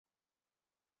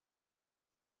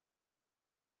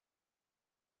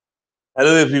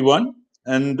Hello, everyone,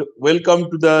 and welcome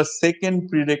to the second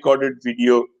pre recorded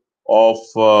video of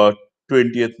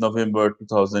 20th November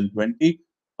 2020.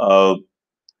 Uh,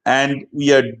 and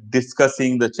we are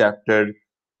discussing the chapter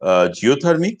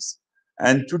Geothermics.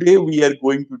 And today we are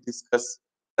going to discuss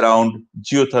around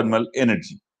geothermal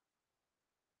energy.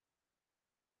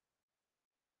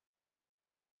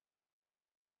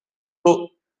 So,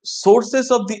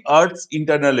 sources of the Earth's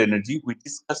internal energy, we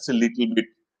discussed a little bit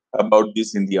about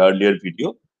this in the earlier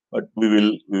video, but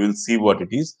we will see what it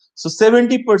is. So,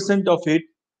 70% of it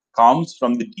comes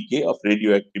from the decay of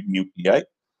radioactive nuclei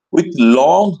with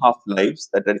long half lives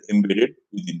that are embedded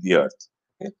within the Earth.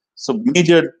 Okay? So,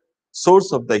 major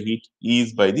source of the heat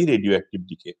is by the radioactive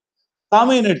decay.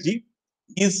 Some energy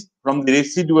is from the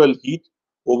residual heat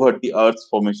over the Earth's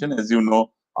formation. As you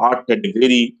know, Earth had a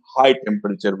very high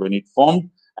temperature when it formed,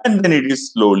 and then it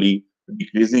is slowly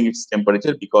decreasing its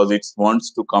temperature because it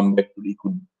wants to come back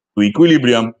to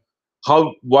equilibrium.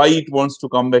 Why it wants to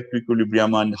come back to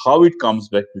equilibrium and how it comes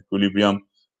back to equilibrium,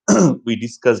 we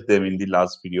discussed them in the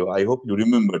last video. I hope you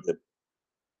remember them.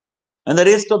 And the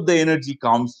rest of the energy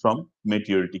comes from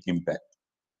meteoritic impact.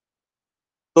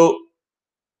 So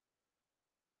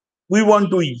we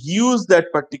want to use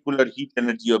that particular heat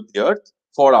energy of the earth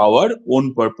for our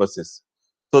own purposes.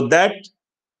 So that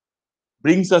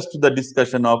brings us to the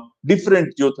discussion of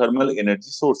different geothermal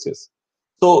energy sources.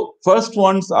 So first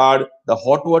ones are the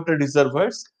hot water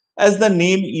reservoirs. As the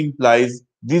name implies,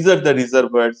 these are the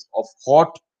reservoirs of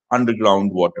hot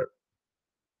underground water.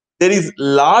 There is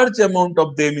large amount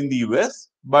of them in the US,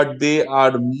 but they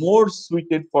are more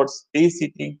suited for space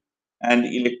heating and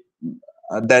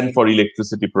than for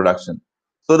electricity production.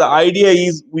 So the idea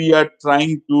is we are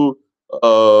trying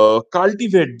to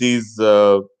cultivate these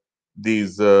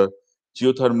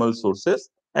geothermal sources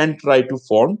and try to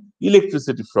form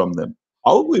electricity from them.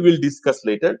 How we will discuss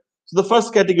later. So the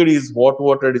first category is hot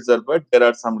water reservoir. There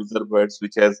are some reservoirs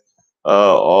which has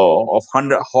of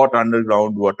hot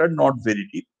underground water, not very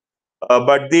deep,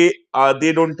 but they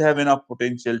don't have enough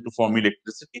potential to form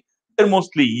electricity. They're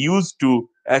mostly used to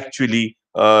actually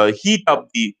heat up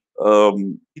the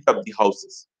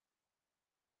houses.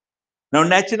 Now,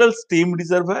 natural steam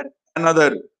reservoir,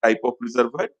 another type of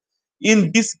reservoir.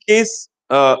 In this case,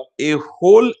 a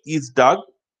hole is dug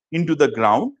into the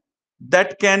ground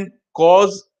that can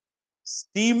cause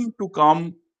steam to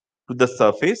come to the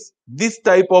surface. This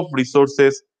type of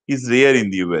resources is rare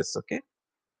in the US. Okay.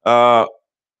 Uh,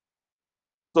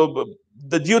 So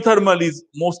the geothermal is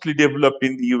mostly developed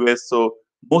in the US. So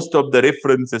most of the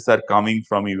references are coming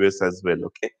from US as well.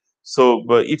 Okay, so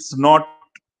it's not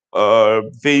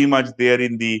very much there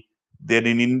in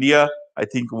India. I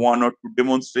think one or two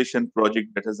demonstration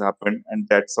project that has happened, and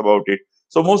that's about it.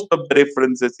 So most of the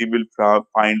references you will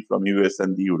find from US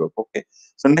and the Europe. Okay,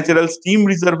 so natural steam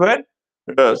reservoir.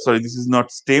 Sorry, this is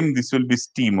not steam. This will be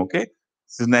steam. Okay,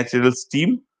 this is natural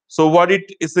steam. So what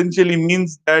it essentially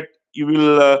means that you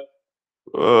will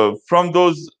from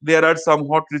those there are some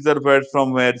hot reservoirs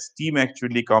from where steam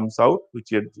actually comes out,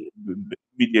 which is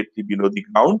immediately below the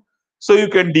ground. So you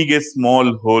can dig a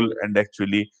small hole and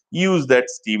actually use that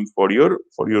steam for your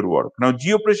work. Now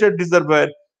geopressure reservoir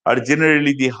are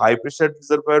generally the high pressure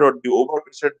reservoir or the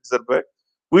overpressure reservoir.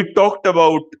 We talked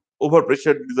about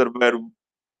overpressure reservoir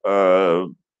uh,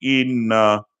 in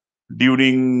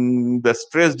during the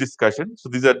stress discussion. So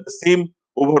these are the same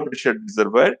overpressure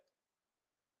reservoir.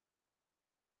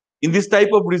 In this type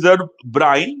of reserve,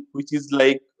 brine, which is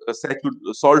like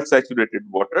salt saturated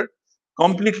water,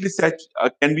 can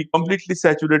be completely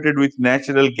saturated with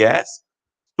natural gas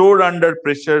stored under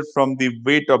pressure from the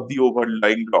weight of the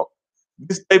overlying rock.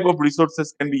 This type of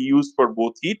resources can be used for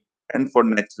both heat and for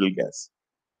natural gas.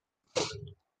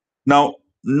 Now,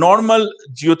 normal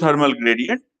geothermal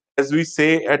gradient, as we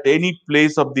say, at any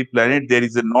place of the planet, there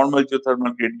is a normal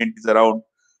geothermal gradient is around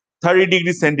 30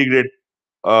 degrees centigrade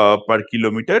per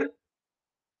kilometer.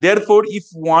 Therefore, if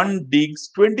one digs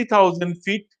 20,000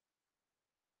 feet,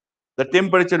 the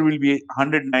temperature will be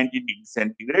 190 degrees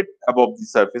centigrade above the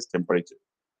surface temperature.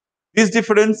 This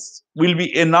difference will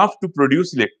be enough to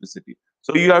produce electricity.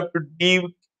 So you have to dig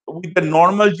with the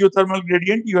normal geothermal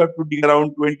gradient, you have to dig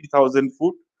around 20,000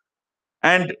 foot.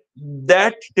 And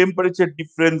that temperature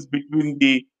difference between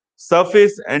the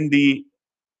surface and the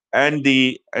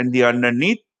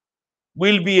underneath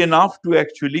will be enough to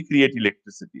actually create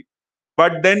electricity.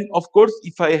 But then, of course,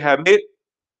 if I have a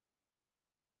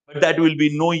but that will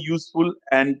be no useful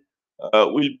and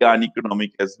will be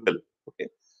uneconomic as well. Okay,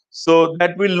 so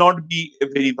that will not be a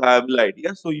very viable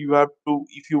idea. So you have to,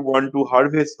 if you want to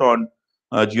harvest on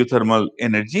geothermal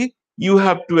energy, you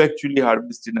have to actually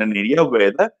harvest in an area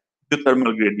where the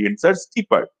geothermal gradients are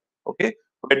steeper. Okay,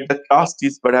 but the crust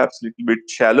is perhaps a little bit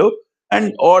shallow,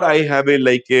 and or I have a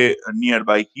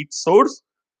nearby heat source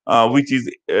which is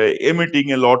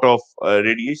emitting a lot of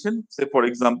radiation. Say, for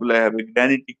example, I have a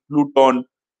granitic pluton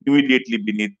immediately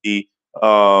beneath the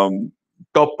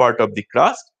top part of the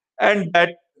crust, and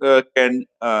that can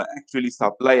actually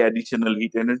supply additional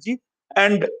heat energy.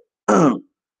 And the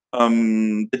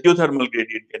geothermal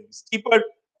gradient can be steeper,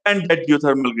 and that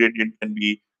geothermal gradient can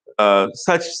be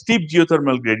such steep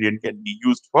geothermal gradient can be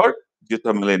used for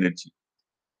geothermal energy.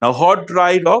 Now, hot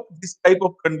dry rock, this type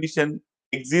of condition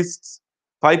exists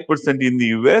 5% in the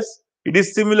US. It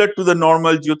is similar to the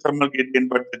normal geothermal gradient,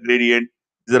 but the gradient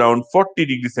is around 40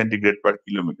 degrees centigrade per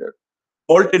kilometer.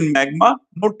 Molten magma,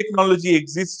 no technology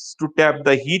exists to tap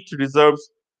the heat reserves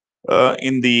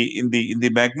in the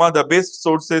magma. The best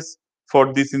sources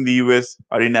for this in the US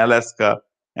are in Alaska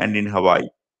and in Hawaii.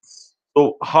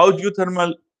 So, how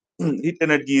geothermal heat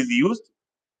energy is used?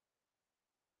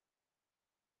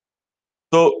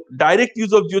 So, direct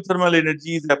use of geothermal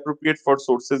energy is appropriate for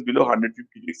sources below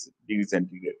 150 degrees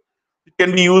centigrade. It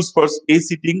can be used for space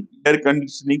heating, air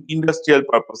conditioning, industrial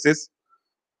purposes,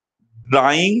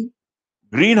 drying,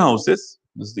 greenhouses.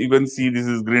 Even see this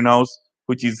is greenhouse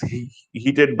which is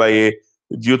heated by a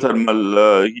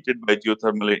geothermal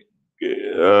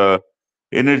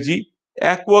energy.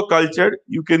 Aquaculture,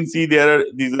 you can see this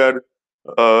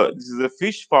is a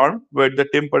fish farm where the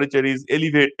temperature is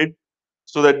elevated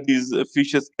so that these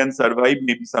fishes can survive.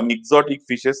 Maybe some exotic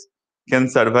fishes can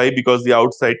survive because the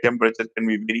outside temperature can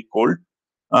be very cold,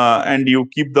 and you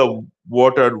keep the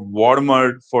water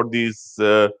warmer for these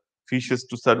fishes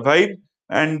to survive,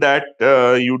 and that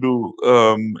you do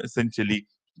essentially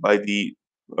by the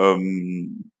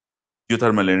um,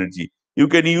 geothermal energy. You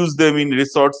can use them in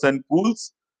resorts and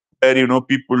pools where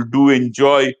people do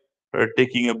enjoy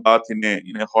taking a bath in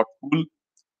a hot pool,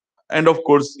 and of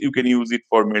course you can use it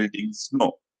for melting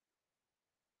snow.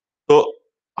 So,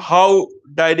 how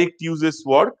direct uses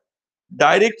work?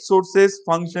 Direct sources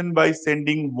function by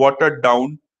sending water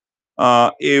down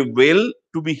a well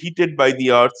to be heated by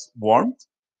the earth's warmth.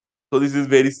 So, this is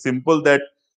very simple that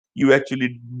you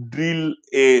actually drill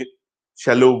a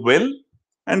shallow well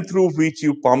and through which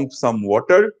you pump some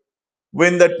water.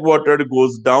 When that water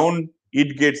goes down,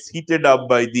 it gets heated up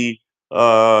by the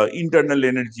internal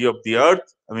energy of the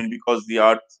earth. I mean, because the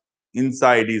earth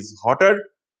inside is hotter.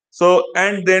 So,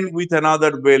 and then with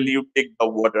another well, you take the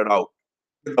water out.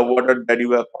 The water that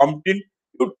you have pumped in,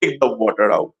 you take the water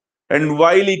out. And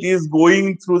while it is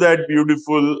going through that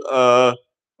beautiful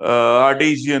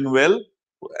artesian well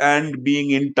and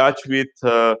being in touch with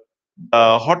the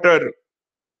hotter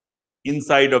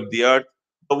inside of the earth,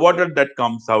 the water that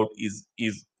comes out is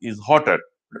hotter,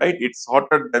 right? It's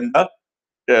hotter than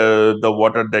the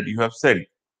water that you have sent.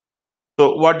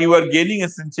 So what you are gaining,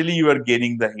 essentially you are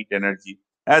gaining the heat energy,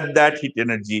 and that heat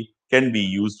energy can be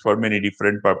used for many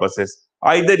different purposes.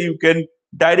 Either you can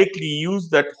directly use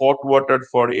that hot water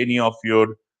for any of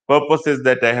your purposes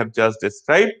that I have just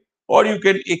described, or you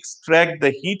can extract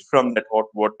the heat from that hot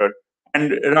water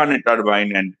and run a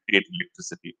turbine and create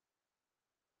electricity.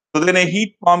 So then a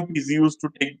heat pump is used to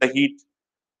take the heat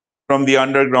from the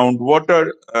underground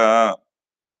water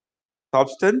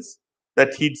substance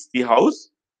that heats the house.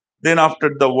 Then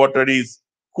after the water is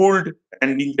cooled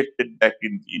and injected back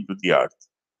into the earth.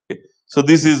 Okay. So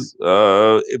this is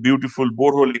a beautiful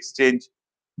borehole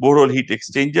heat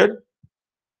exchanger,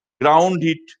 ground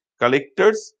heat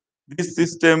collectors. This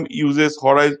system uses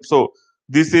horizon. So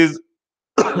this is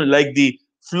like the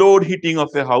floor heating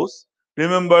of a house.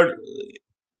 Remember,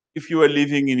 if you are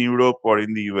living in Europe or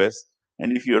in the US,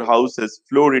 and if your house has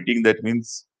floor heating, that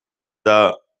means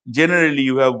the generally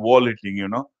you have wall heating,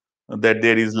 that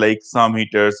there is like some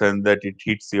heaters and that it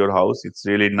heats your house. It's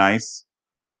really nice.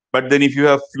 But then if you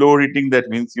have floor heating, that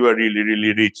means you are really,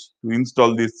 really rich. To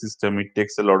install this system, it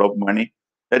takes a lot of money.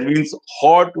 That means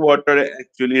hot water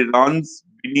actually runs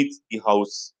beneath the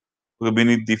house,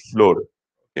 beneath the floor.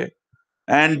 Okay,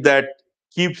 and that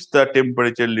keeps the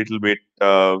temperature a little bit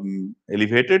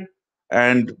elevated.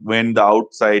 And when the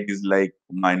outside is like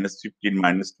minus 15,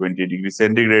 minus 20 degrees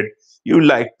centigrade, you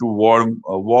like to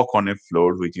walk on a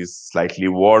floor which is slightly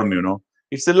warm.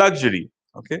 It's a luxury.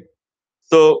 Okay,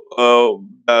 so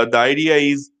the idea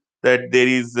is that there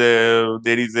is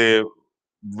a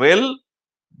well,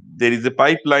 there is a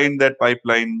pipeline. That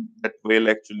well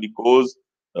actually goes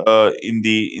in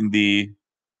the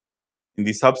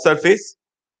subsurface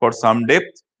for some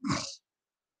depth,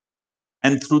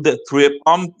 and through a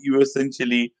pump you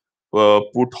essentially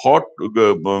put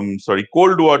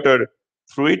cold water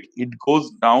through it. It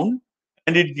goes down,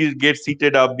 and it gets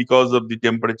heated up because of the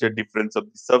temperature difference of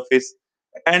the surface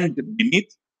and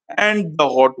beneath, and the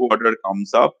hot water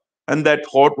comes up, and that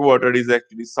hot water is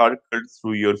actually circled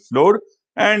through your floor,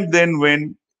 and then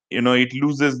when it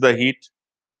loses the heat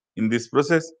in this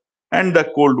process, and the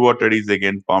cold water is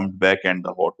again pumped back and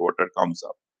the hot water comes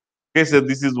up. Okay, so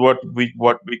this is what we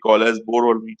call as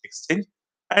borehole heat exchange,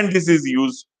 and this is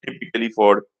used typically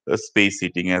for space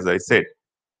heating, as I said.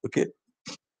 Okay.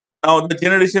 Now, the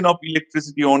generation of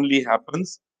electricity only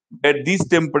happens at this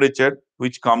temperature,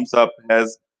 which comes up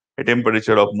as a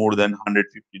temperature of more than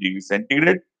 150 degrees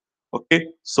centigrade. Okay,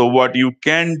 so what you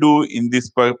can do in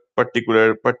this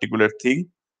particular thing,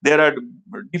 there are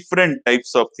different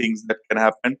types of things that can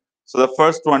happen. So the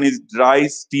first one is dry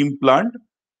steam plant.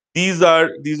 These were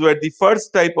the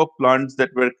first type of plants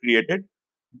that were created.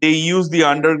 They use the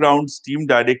underground steam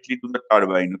directly to the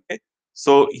turbine. Okay,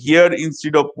 so here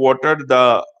instead of water,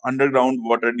 the underground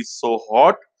water is so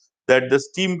hot that the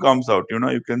steam comes out.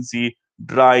 You can see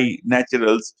dry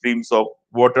natural streams of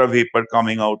water vapor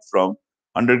coming out from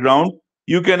underground.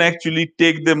 You can actually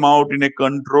take them out in a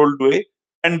controlled way,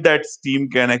 and that steam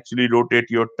can actually rotate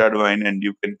your turbine, and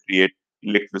you can create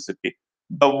electricity.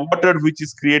 The water which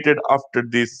is created after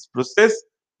this process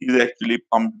is actually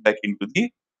pumped back into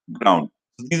the ground.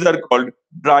 So these are called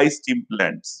dry steam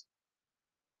plants.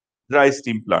 Dry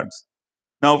steam plants.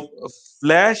 Now,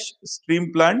 flash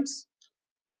steam plants,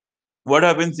 what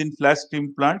happens in flash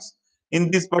steam plants? In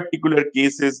this particular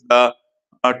cases, the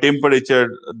temperature,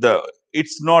 the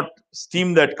it's not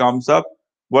steam that comes up.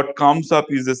 What comes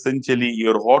up is essentially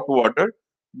your hot water.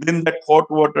 Then that hot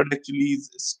water actually is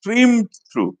streamed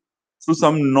through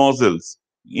some nozzles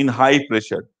in high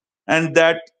pressure, and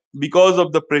that because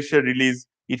of the pressure release,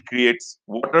 it creates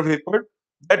water vapor.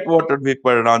 That water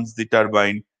vapor runs the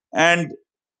turbine, and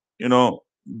the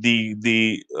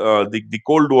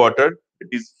cold water that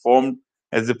is formed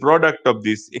as a product of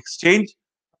this exchange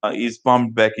is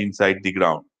pumped back inside the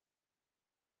ground.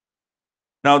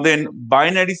 Now then,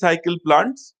 binary cycle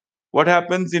plants, what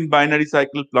happens in binary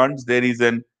cycle plants? There is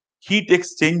an heat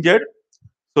exchanger.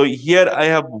 So here I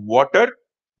have water,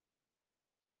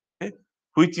 okay,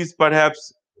 which is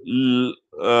perhaps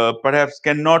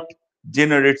cannot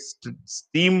generate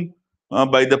steam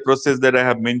by the process that I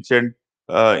have mentioned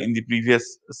in the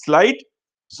previous slide.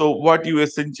 So what you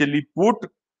essentially put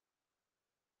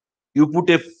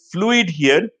a fluid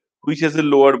here which has a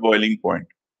lower boiling point.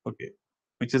 Okay,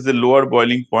 which is a lower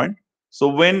boiling point.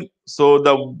 So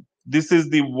this is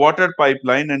the water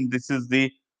pipeline, and this is the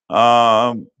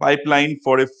pipeline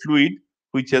for a fluid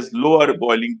which has lower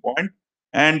boiling point,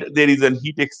 and there is a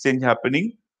heat exchange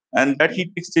happening. And that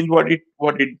heat exchange, what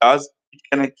it does, it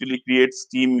can actually create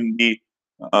steam in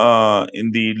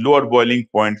the lower boiling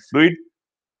point fluid.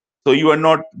 So you are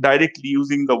not directly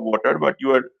using the water, but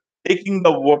you are taking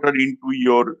the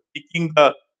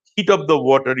heat of the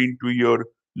water into your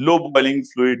low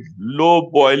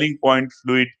boiling point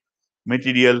fluid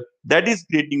material that is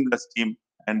creating the steam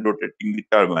and rotating the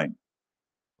turbine.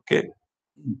 Okay.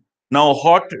 Now,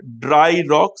 hot dry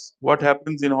rocks. What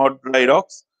happens in hot dry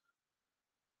rocks?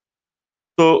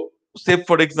 So, say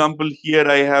for example, here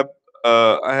I have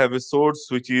a source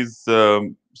which is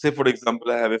say for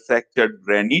example I have a fractured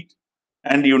granite,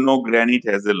 and granite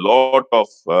has a lot of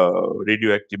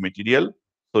radioactive material.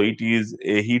 So it is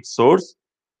a heat source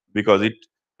because it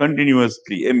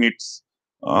continuously emits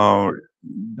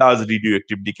does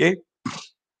radioactive decay.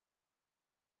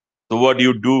 So what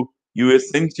you do, you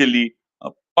essentially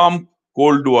pump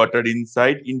cold water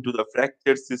inside into the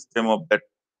fractured system of that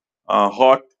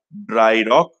hot dry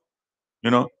rock,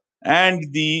 you know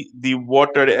and the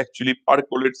water actually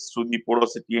percolates through the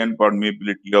porosity and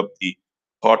permeability of the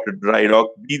hot dry rock,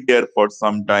 be there for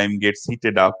some time, gets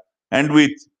heated up, and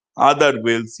with other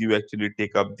wells you actually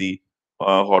take up the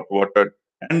hot water,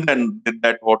 and then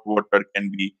that hot water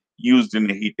can be used in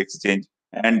a heat exchange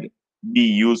and be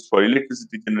used for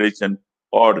electricity generation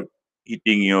or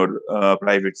heating your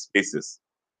private spaces.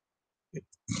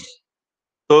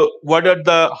 So what are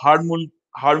the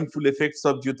harmful effects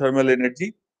of geothermal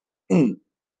energy?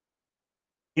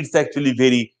 It's actually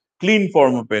very clean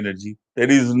form of energy. There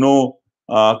is no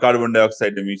carbon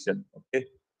dioxide emission. Okay,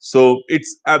 so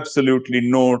it's absolutely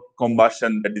no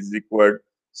combustion that is required.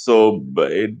 So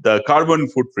the carbon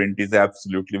footprint is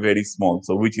absolutely very small.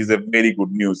 So which is a very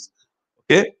good news.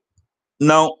 Okay,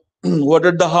 now what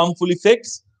are the harmful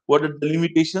effects? What are the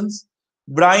limitations?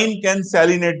 Brine can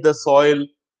salinate the soil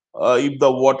if the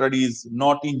water is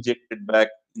not injected back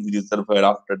in the reservoir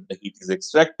after the heat is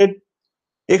extracted.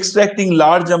 Extracting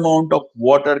large amount of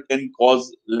water can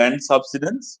cause land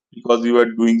subsidence because you are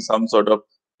doing some sort of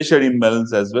pressure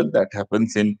imbalance as well that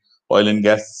happens in oil and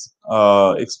gas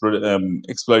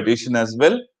exploitation as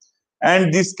well.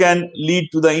 And this can lead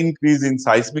to the increase in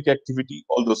seismic activity,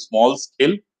 although small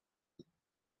scale,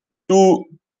 to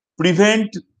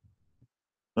prevent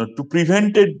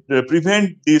prevent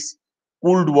this.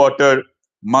 Cooled water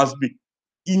must be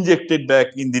injected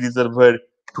back in the reservoir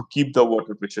to keep the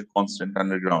water pressure constant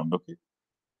underground. Okay,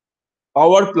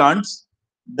 power plants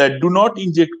that do not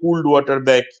inject cooled water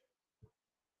back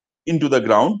into the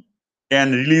ground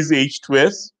can release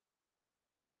H2S,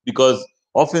 because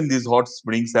often these hot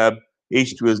springs have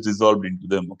H2S dissolved into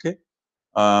them. Okay,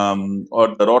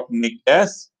 or the rotten egg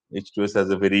gas. H2S has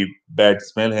a very bad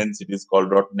smell, hence it is called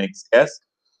rotten egg gas.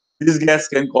 This gas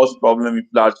can cause problem if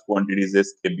large quantities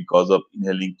escape, because of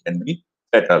inhaling can be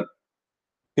fatal.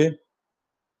 Okay.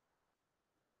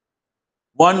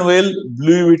 One well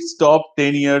blew its top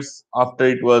 10 years after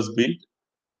it was built,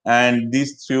 and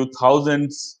this threw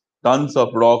thousands tons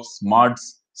of rocks,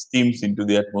 muds, steams into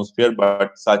the atmosphere.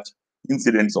 But such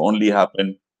incidents only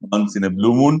happen once in a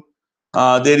blue moon.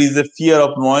 There is a fear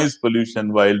of noise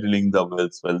pollution while drilling the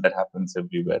wells. Well, that happens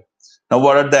everywhere. Now,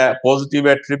 what are the positive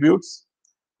attributes?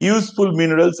 Useful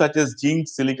minerals such as zinc,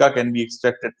 silica can be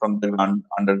extracted from the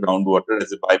underground water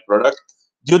as a byproduct.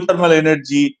 Geothermal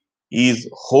energy is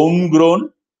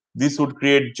homegrown. This would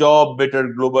create job, better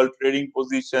global trading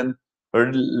position,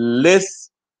 less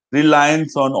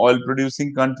reliance on oil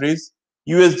producing countries.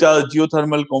 US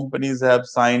geothermal companies have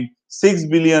signed 6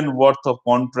 billion worth of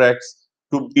contracts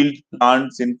to build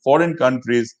plants in foreign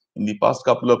countries in the past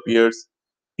couple of years.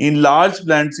 In large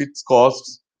plants, it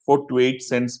costs 4 to 8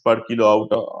 cents per kilo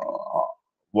out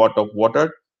watt of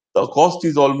water. The cost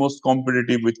is almost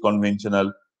competitive with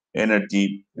conventional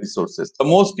energy resources. The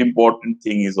most important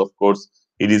thing is, of course,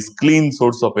 it is clean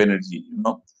source of energy.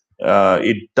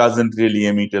 It doesn't really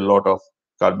emit a lot of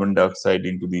carbon dioxide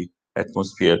into the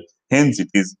atmosphere. Hence, it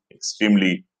is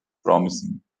extremely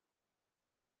promising.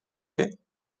 Okay?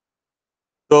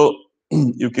 So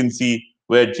you can see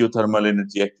where geothermal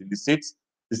energy actually sits.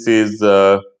 This is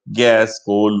gas,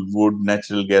 coal, wood,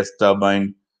 natural gas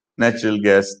turbine, natural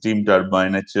gas steam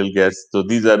turbine, natural gas. So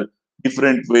these are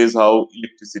different ways how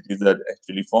electricities are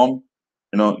actually formed.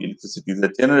 Electricities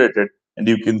are generated, and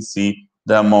you can see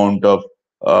the amount of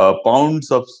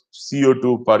pounds of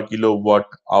CO2 per kilowatt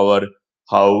hour,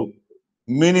 how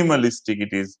minimalistic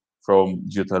it is from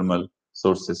geothermal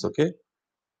sources. Okay.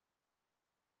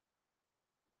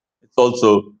 It's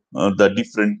also the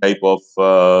different type of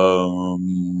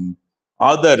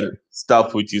other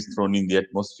stuff which is thrown in the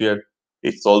atmosphere.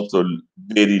 It's also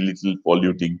very little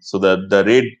polluting. So that the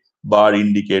red bar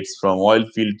indicates from oil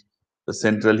field, the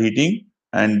central heating,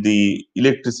 and the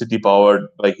electricity powered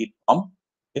by heat pump.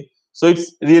 Okay? So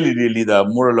it's really, really the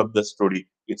moral of the story.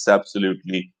 It's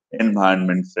absolutely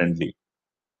environment friendly.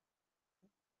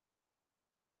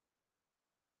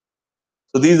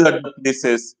 So these are the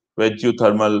places where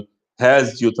geothermal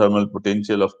has geothermal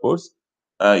potential. Of course,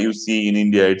 you see in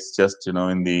India, it's just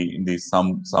in the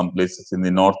some places in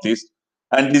the northeast,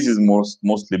 and this is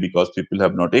mostly because people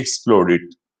have not explored it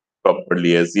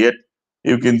properly as yet.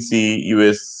 You can see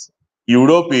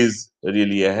Europe is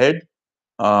really ahead.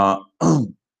 Uh,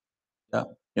 yeah,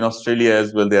 in Australia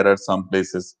as well, there are some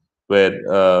places where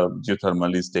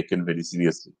geothermal is taken very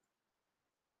seriously.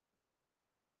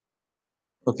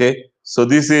 Okay, so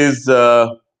this is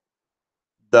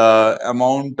the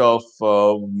amount of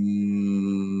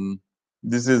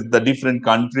this is the different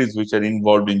countries which are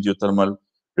involved in geothermal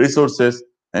resources,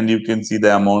 and you can see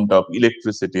the amount of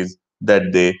electricities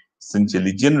that they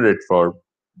essentially generate for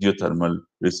geothermal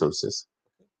resources.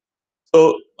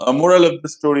 So, moral of the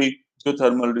story: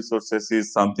 geothermal resources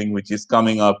is something which is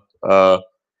coming up.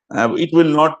 It will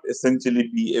not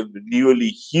essentially be a really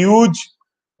huge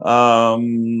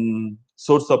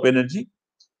source of energy,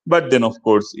 but then of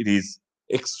course it is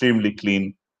extremely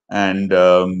clean, and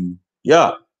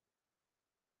yeah,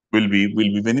 will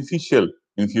be beneficial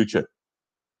in future.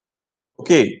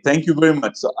 Okay, thank you very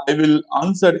much. So I will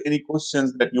answer any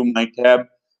questions that you might have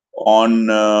on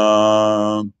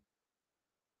the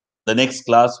next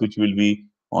class, which will be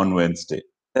on Wednesday.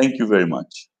 Thank you very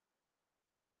much.